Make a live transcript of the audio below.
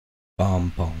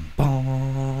Bum bum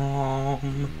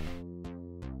bum.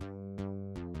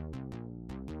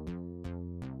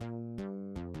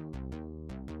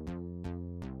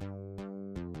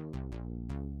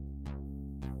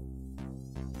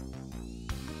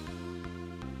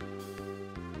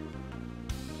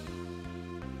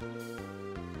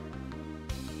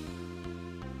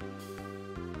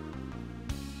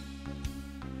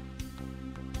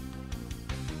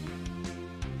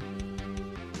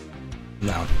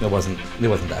 No, it wasn't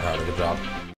that hard of a job.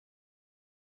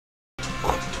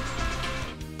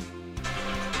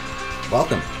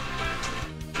 Welcome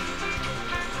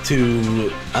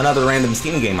to another random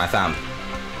Steam game I found.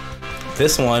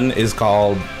 This one is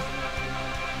called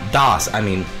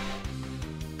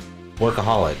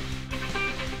Workaholic.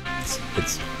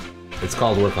 It's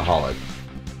called Workaholic.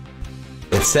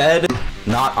 It said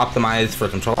not optimized for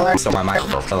controller, so I might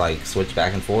have to like switch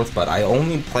back and forth, but I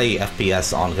only play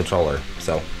FPS on controller,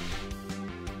 so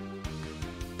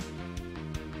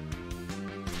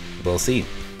we'll see.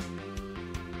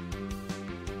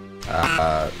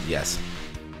 Yes.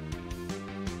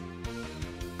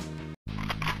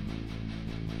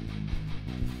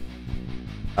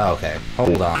 Okay,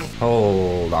 hold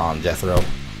on, Jethro.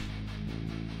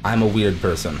 I'm a weird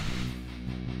person.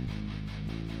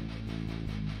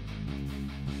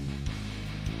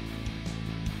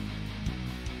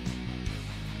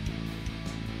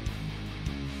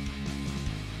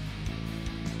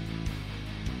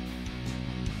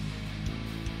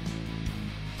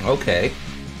 Okay.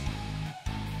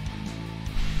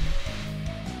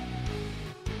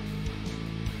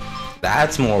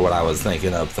 That's more what I was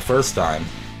thinking of the first time.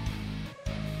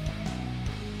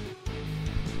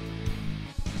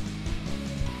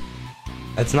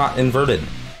 That's not inverted.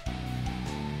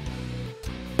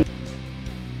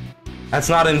 That's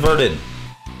not inverted.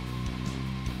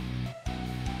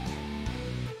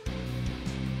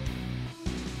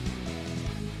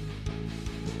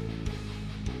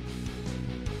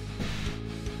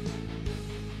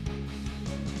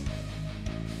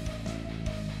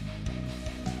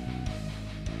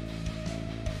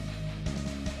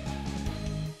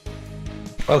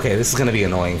 Okay, this is gonna be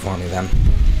annoying for me then.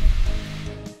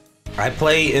 I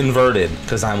play inverted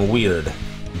because I'm weird,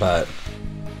 but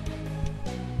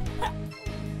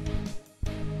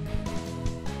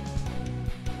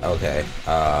okay,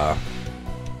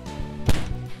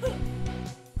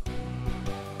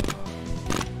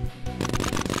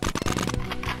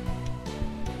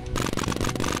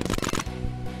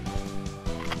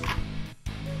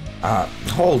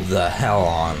 hold the hell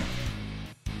on.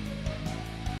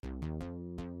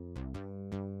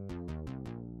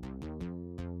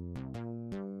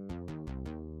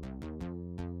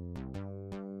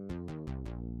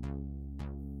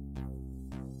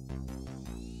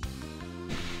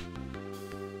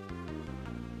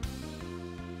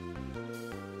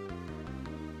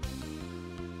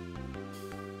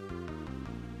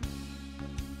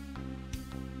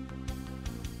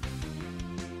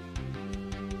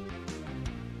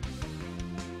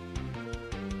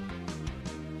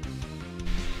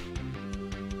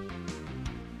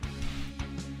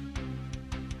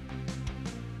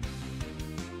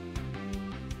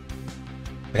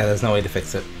 Yeah, there's no way to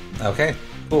fix it. Okay,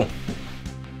 cool.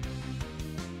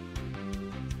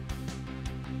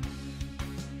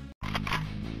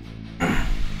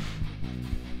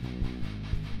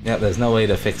 Yeah, there's no way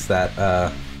to fix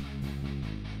that.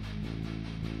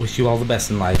 Wish you all the best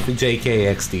in life.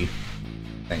 JKXD.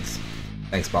 Thanks.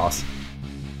 Thanks, boss.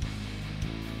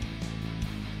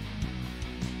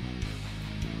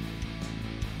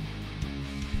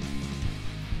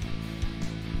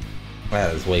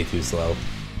 That is way too slow.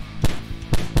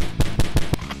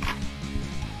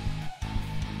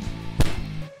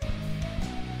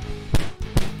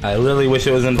 I really wish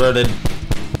it was inverted.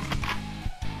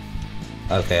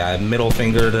 Okay, I middle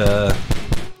finger to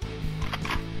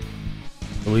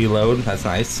reload. That's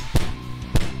nice.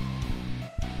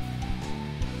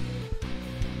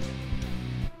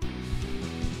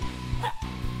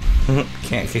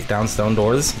 Can't kick down stone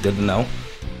doors. Good to know.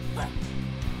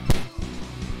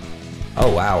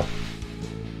 Oh, wow.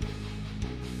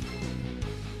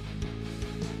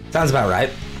 Sounds about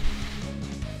right.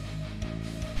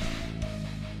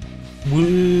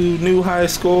 Woo, new high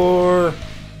score.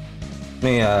 Let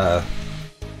me, I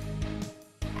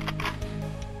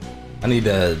need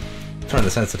to turn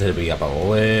the sensitivity up a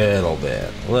little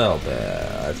bit.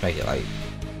 Let's make it like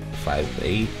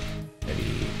 5.8,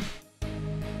 maybe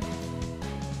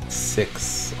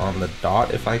 6 on the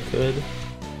dot if I could.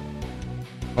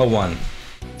 01.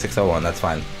 601, that's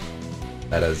fine.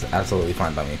 That is absolutely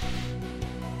fine by me.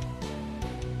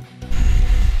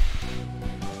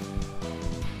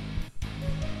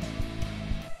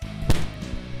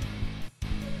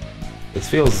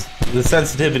 The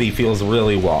sensitivity feels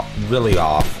really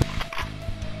off.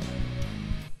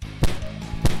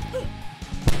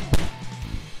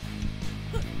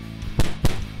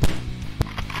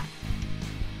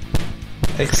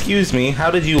 Excuse me, how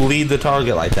did you lead the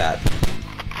target like that?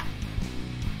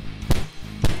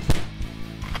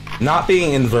 Not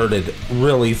being inverted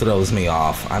really throws me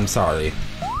off. I'm sorry.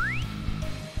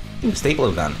 Ooh,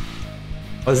 stapler gun.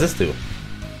 What does this do?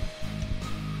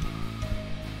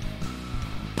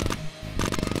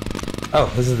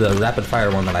 Oh, this is the rapid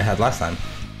fire one that I had last time.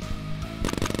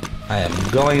 I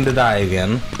am going to die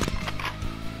again.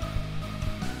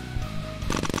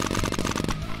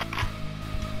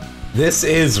 This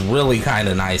is really kind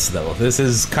of nice though. This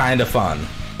is kind of fun.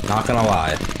 Not gonna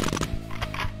lie.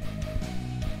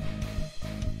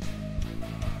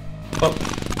 Oh.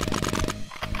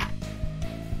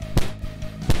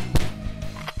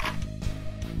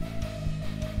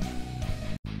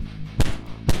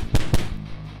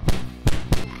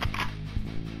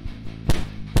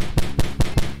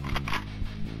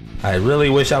 I really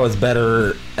wish I was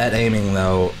better at aiming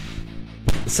though.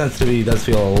 The sensitivity does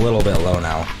feel a little bit low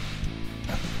now.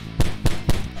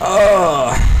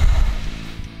 Oh.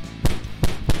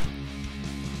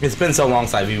 It's been so long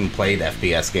since I've even played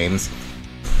FPS games.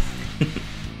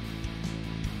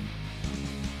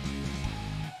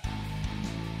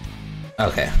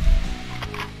 Okay.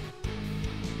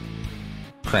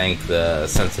 Crank the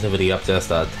sensitivity up just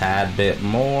a tad bit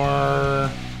more.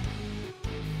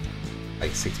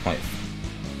 Like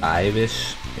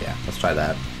 6.5-ish. Yeah, let's try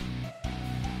that.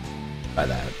 Try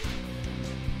that.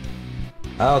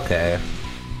 Okay.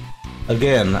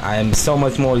 Again, I am so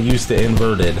much more used to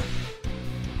inverted.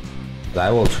 But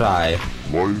I will try.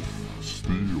 Life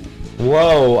steal.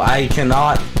 Whoa, I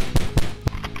cannot.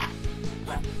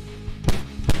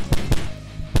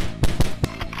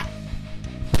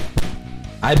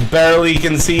 I barely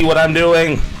can see what I'm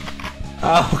doing.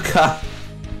 Oh god.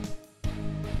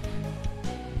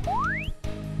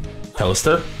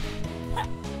 Toaster?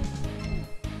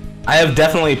 I have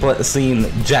definitely seen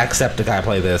Jacksepticeye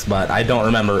play this, but I don't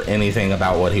remember anything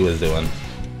about what he was doing.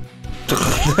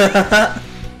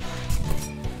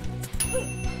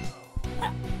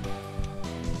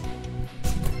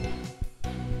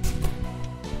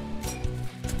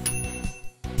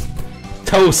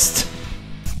 Toast!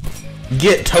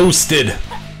 Get toasted!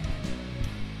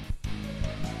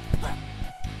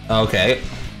 Okay.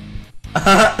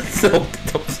 So,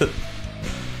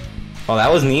 oh,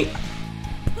 that was neat.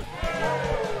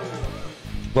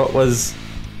 What was...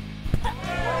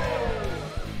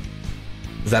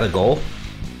 Is that a goal?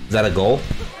 Is that a goal?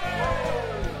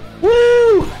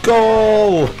 Woo!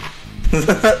 Goal!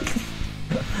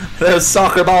 There's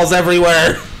soccer balls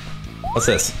everywhere! What's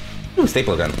this? Ooh,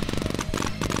 stapler gun.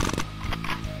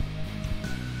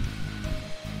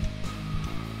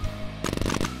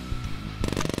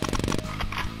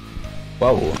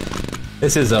 Whoa.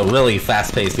 This is a really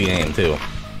fast-paced game, too.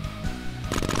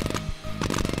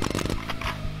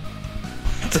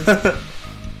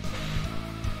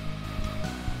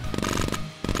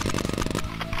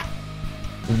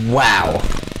 Wow.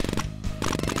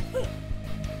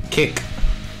 Kick.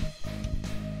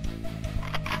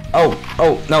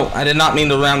 Oh, no, I did not mean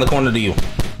to round the corner to you.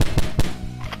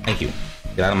 Thank you.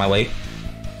 Get out of my way.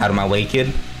 Out of my way,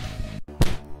 kid.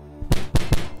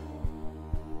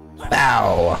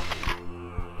 Bow.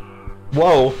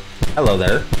 Whoa. Hello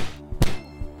there.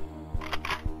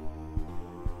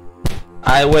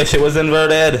 I wish it was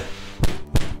inverted.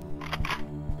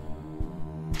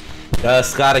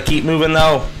 Just gotta keep moving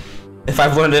though. If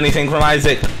I've learned anything from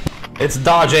Isaac, it's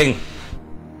dodging.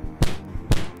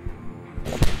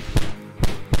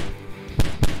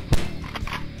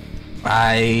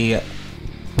 I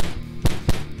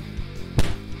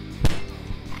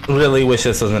really wish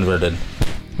this was inverted.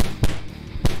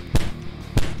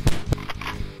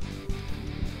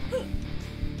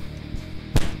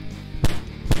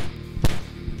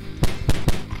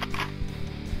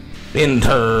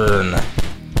 Intern.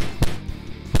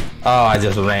 Oh, I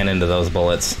just ran into those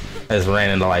bullets. I just ran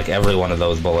into like every one of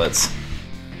those bullets.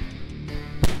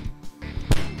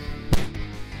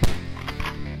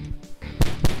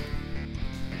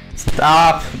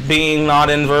 Stop being not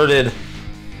inverted.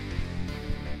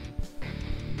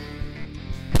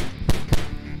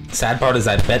 Sad part is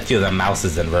I bet you the mouse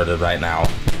is inverted right now.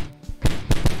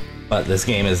 But this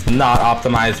game is not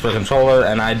optimized for controller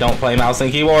and I don't play mouse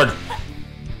and keyboard.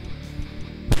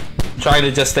 I'm trying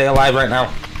to just stay alive right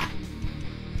now.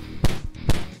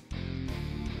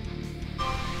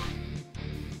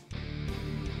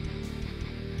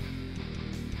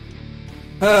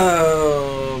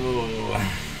 Oh.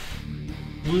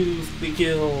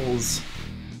 kills.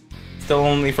 Still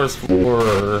only first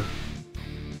floor.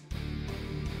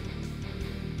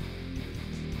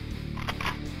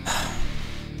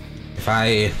 If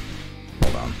I...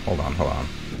 Hold on.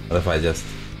 What if I just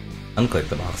unclick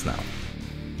the box now?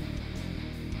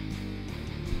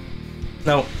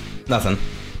 No, nothing.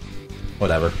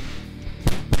 Whatever.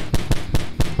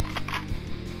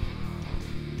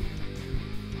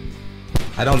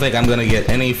 I don't think I'm gonna get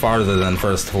any farther than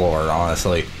first floor,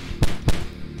 honestly.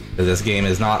 Because this game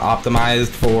is not optimized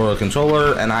for a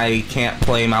controller, and I can't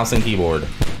play mouse and keyboard.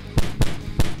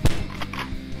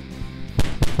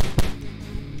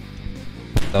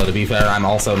 Though, to be fair, I'm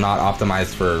also not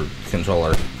optimized for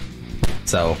controller.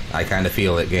 So, I kind of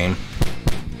feel it, game.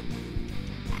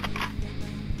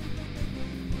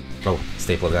 Oh,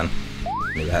 staple gun.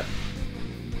 Give me that.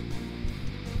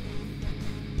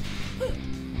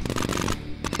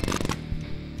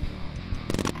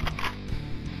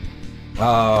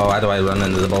 Oh, why do I run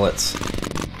into the bullets?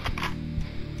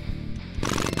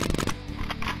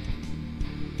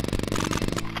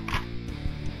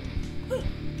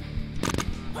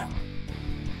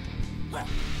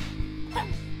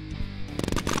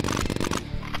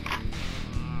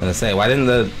 I'm gonna say, why didn't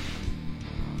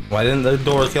the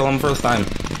door kill him first time?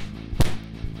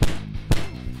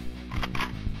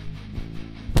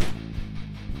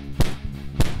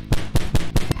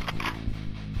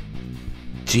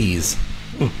 Jeez.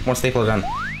 Ooh, more stapler gun.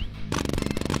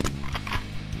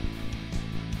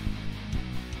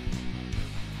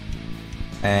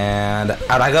 And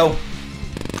out I go.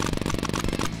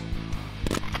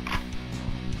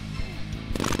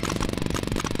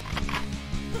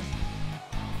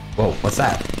 Whoa, what's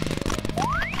that?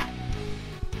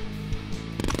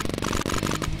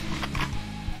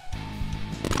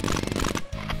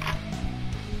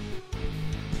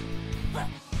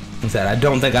 What's that? I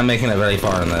don't think I'm making it very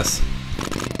far in this.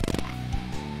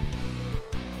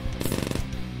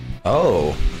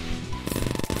 Oh.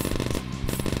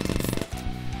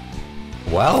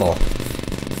 Well.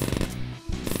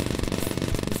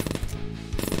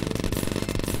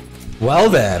 Well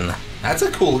then. That's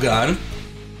a cool gun.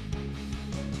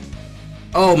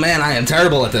 Oh man, I am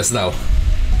terrible at this though.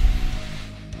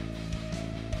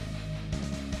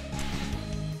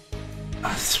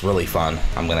 It's really fun.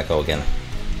 I'm gonna go again.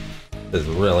 This is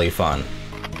really fun.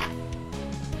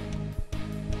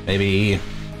 Maybe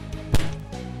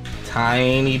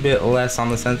tiny bit less on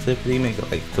the sensitivity, make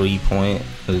it like 3.1,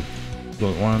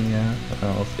 yeah,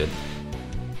 that looks good.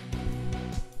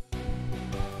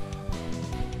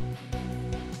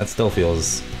 That still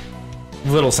feels a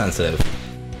little sensitive.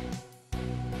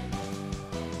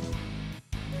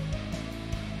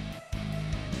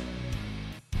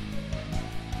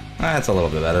 That's a little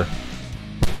bit better.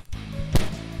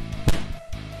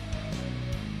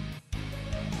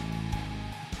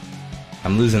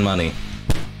 I'm losing money.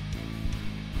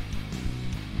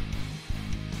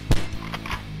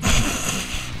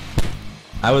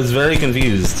 I was very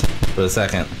confused for a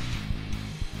second.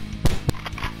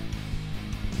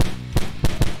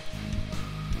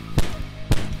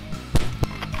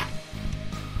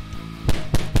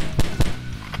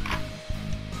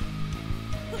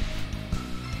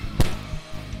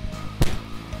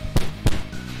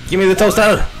 Give me the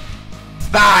toaster!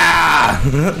 Ah!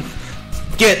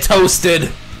 Get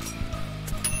toasted!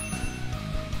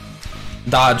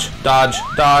 Dodge, dodge,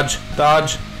 dodge,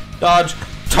 dodge, dodge.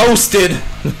 Toasted!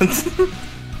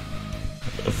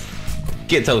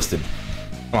 Get toasted.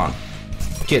 Come on.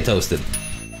 Get toasted.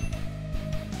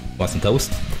 Want some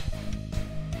toast?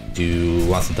 Do you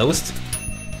want some toast?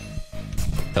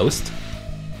 Toast?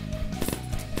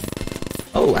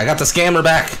 Oh, I got the scammer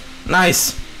back.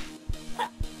 Nice!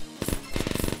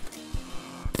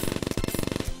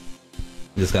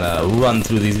 Just gonna run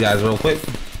through these guys real quick.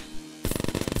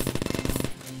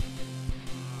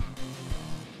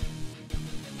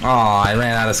 Aw, I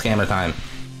ran out of scammer time.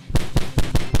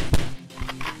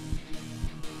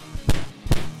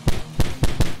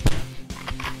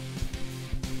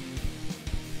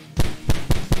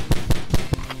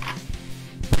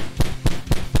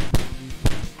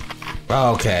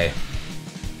 Okay.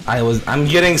 I'm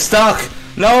getting stuck!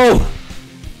 No!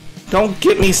 Don't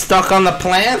get me stuck on the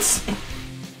plants!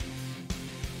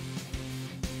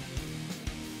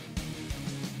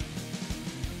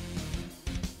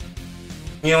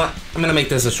 You know what? I'm gonna make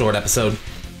this a short episode.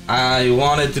 I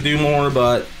wanted to do more,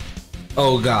 but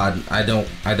oh god, I don't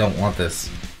want this.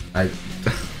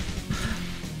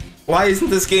 Why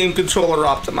isn't this game controller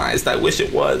optimized? I wish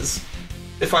it was.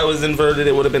 If I was inverted,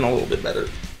 it would have been a little bit better.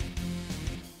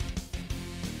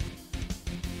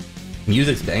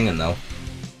 Music's banging though.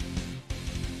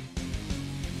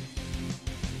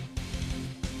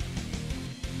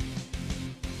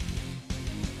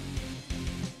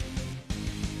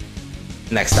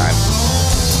 next time.